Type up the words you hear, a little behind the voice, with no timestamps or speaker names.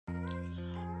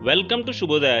Welcome to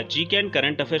Shubhodaya GK and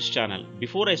Current Affairs channel.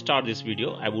 Before I start this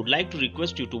video, I would like to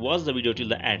request you to watch the video till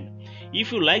the end.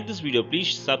 If you like this video,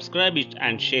 please subscribe it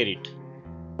and share it.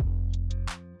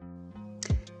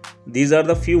 These are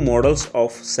the few models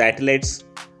of satellites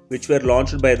which were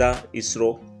launched by the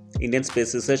ISRO, Indian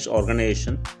Space Research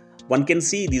Organization. One can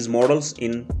see these models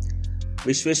in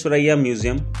Visvesvaraya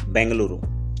Museum, Bengaluru.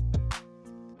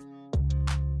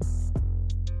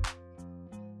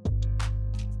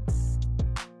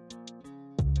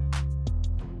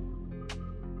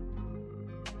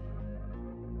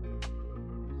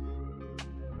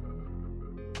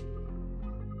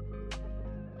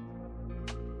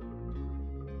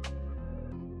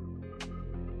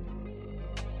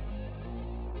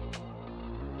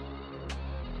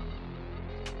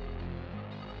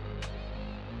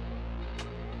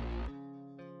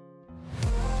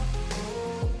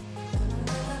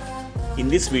 In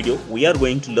this video, we are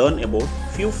going to learn about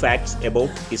few facts about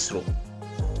ISRO.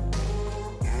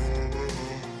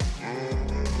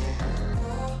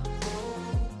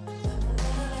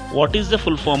 What is the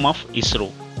full form of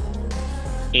ISRO?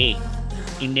 A.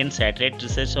 Indian Satellite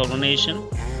Research Organization,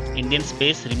 Indian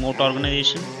Space Remote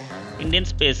Organization, Indian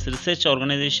Space Research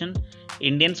Organization,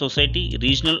 Indian Society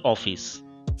Regional Office.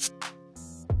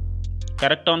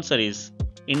 Correct answer is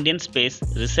Indian Space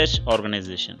Research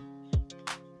Organization.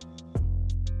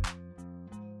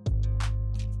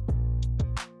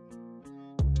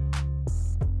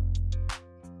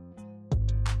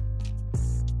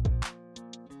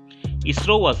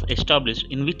 ISRO was established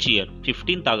in which year?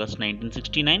 15th August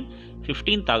 1969,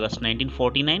 15th August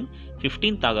 1949,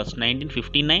 15th August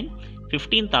 1959,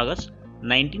 15th August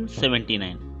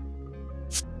 1979.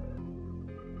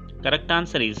 Correct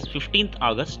answer is 15th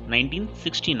August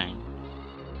 1969.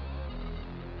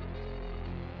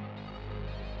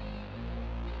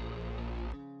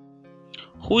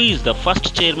 Who is the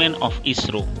first chairman of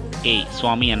ISRO? A.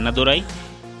 Swami Annadurai,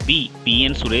 B.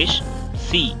 P.N. Suresh,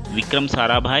 C. Vikram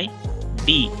Sarabhai,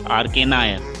 D. R.K.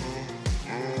 Nair.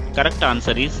 Correct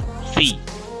answer is C.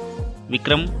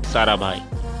 Vikram Sarabhai.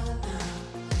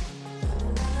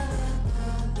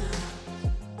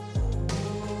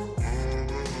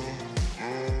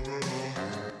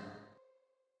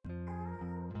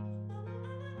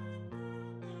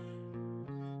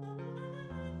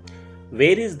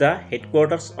 Where is the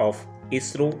headquarters of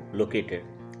ISRO located?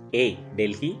 A.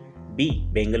 Delhi, B.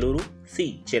 Bengaluru,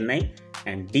 C. Chennai,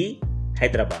 and D.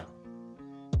 Hyderabad.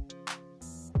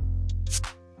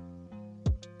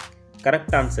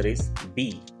 Correct answer is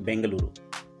B. Bengaluru.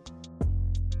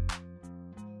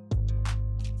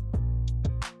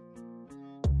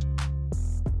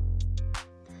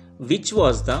 Which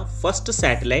was the first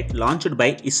satellite launched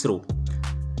by ISRO?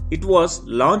 It was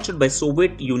launched by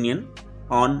Soviet Union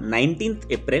on 19th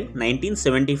April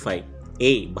 1975.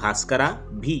 A. Bhaskara,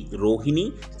 B.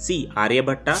 Rohini, C.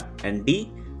 Aryabhatta, and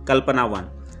D. Kalpana 1.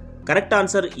 Correct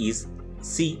answer is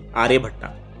C.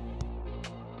 Aryabhatta.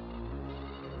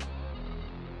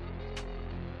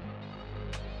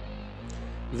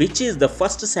 Which is the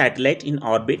first satellite in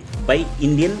orbit by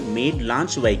Indian made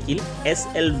launch vehicle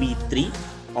SLV-3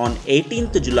 on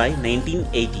 18th July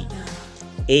 1980?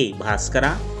 A.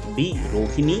 Bhaskara, B.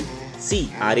 Rohini, C.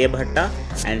 Aryabhatta,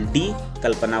 and D.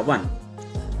 Kalpana 1.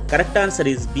 Correct answer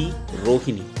is B.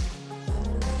 Rohini.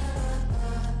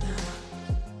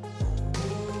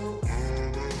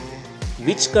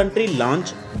 Which country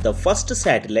launched the first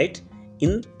satellite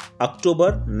in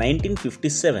October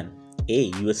 1957?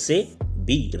 A. USA,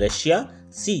 B. Russia,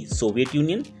 C. Soviet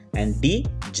Union, and D.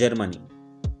 Germany.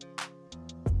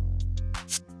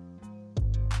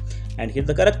 And here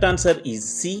the correct answer is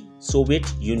C.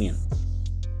 Soviet Union.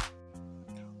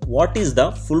 What is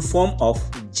the full form of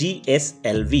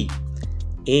GSLV?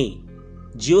 A.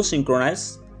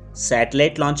 Geosynchronous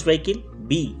Satellite Launch Vehicle,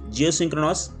 B.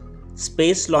 Geosynchronous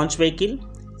Space Launch Vehicle,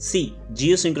 C.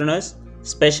 Geosynchronous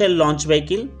Special Launch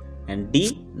Vehicle, and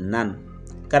D. None.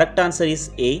 Correct answer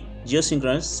is A.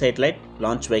 Geosynchronous Satellite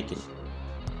Launch Vehicle.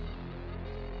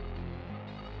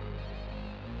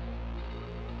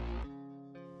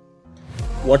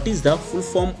 What is the full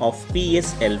form of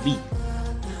PSLV?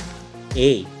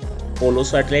 A. Polar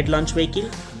Satellite Launch Vehicle,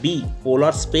 B.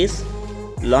 Polar Space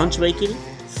Launch Vehicle,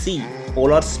 C.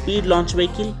 Polar Speed Launch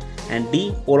Vehicle, and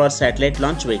D. Polar Satellite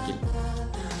Launch Vehicle.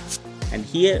 And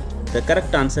here the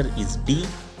correct answer is D.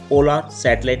 Polar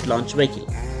Satellite Launch Vehicle.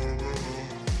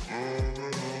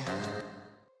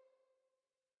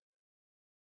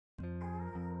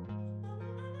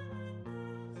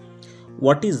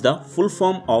 What is the full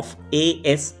form of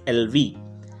ASLV?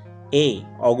 A.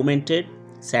 Augmented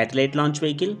Satellite Launch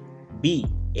Vehicle, B.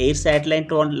 Air Satellite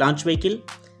Launch Vehicle,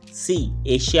 C.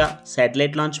 Asia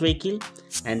Satellite Launch Vehicle,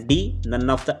 and D. None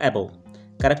of the above.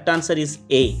 Correct answer is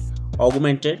A.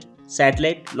 Augmented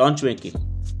Satellite Launch Vehicle.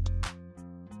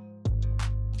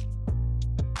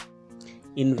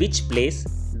 In which place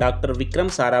Dr. Vikram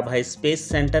Sarabhai Space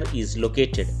Center is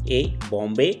located? A.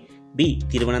 Bombay, B.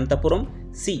 Thiruvananthapuram,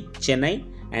 C. Chennai,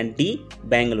 and D.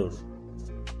 Bangalore.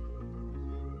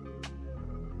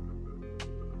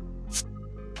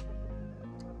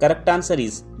 Correct answer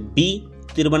is B.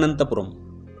 Thiruvananthapuram,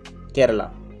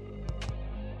 Kerala.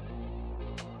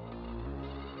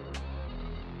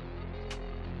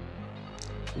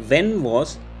 When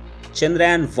was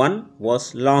Chandrayaan 1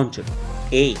 was launched?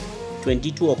 A.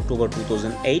 22 October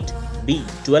 2008, B.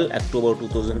 12 October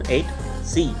 2008,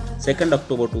 C. 2nd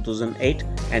October 2008,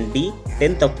 and D.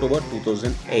 10th October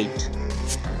 2008.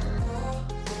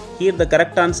 Here the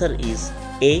correct answer is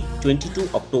A. 22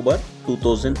 October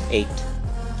 2008.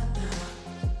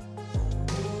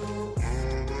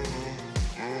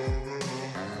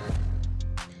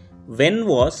 When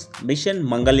was Mission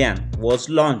Mangalyaan was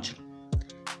launched?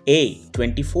 A.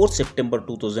 24 September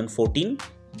 2014,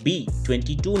 B.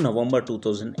 22 November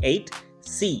 2008,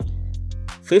 C.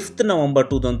 5th November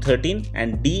 2013,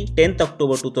 and D. 10th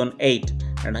October 2008.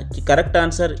 And the correct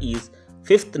answer is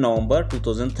 5th November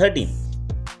 2013.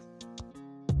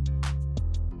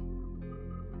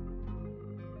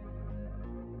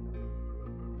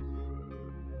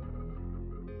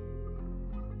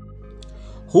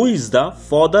 Who is the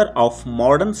father of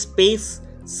modern space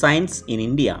science in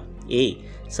India? A.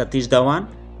 Satish Dhawan,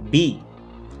 B.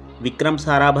 Vikram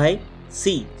Sarabhai,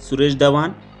 C. Suresh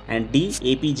Dhawan, and D.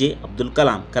 APJ Abdul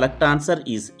Kalam. Correct answer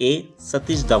is A.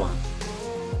 Satish Dhawan.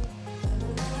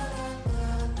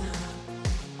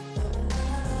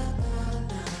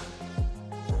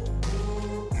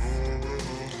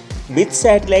 Which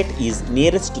satellite is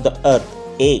nearest to the Earth?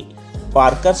 A.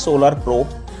 Parker Solar Probe,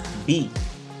 B.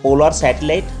 Polar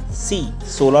Satellite, C.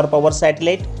 Solar Power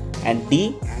Satellite, and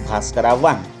D. Bhaskara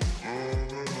 1.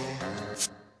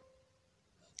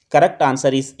 Correct answer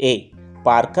is A.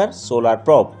 Parker Solar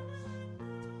Probe.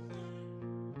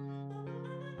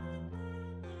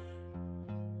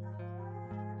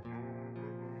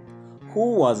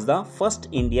 Who was the first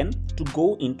Indian to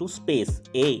go into space?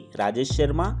 A. Rajesh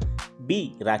Sharma,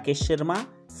 B. Rakesh Sharma,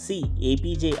 C.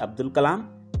 APJ Abdul Kalam,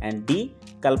 and D.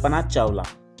 Kalpana Chawla.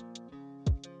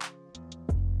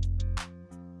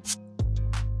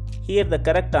 Here the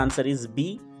correct answer is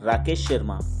B. Rakesh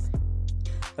Sharma.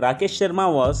 Rakesh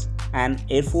Sharma was an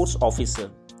Air Force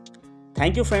officer.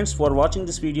 Thank you friends for watching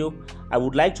this video. I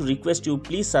would like to request you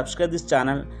please subscribe this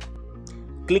channel.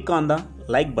 Click on the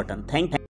like button. Thank you.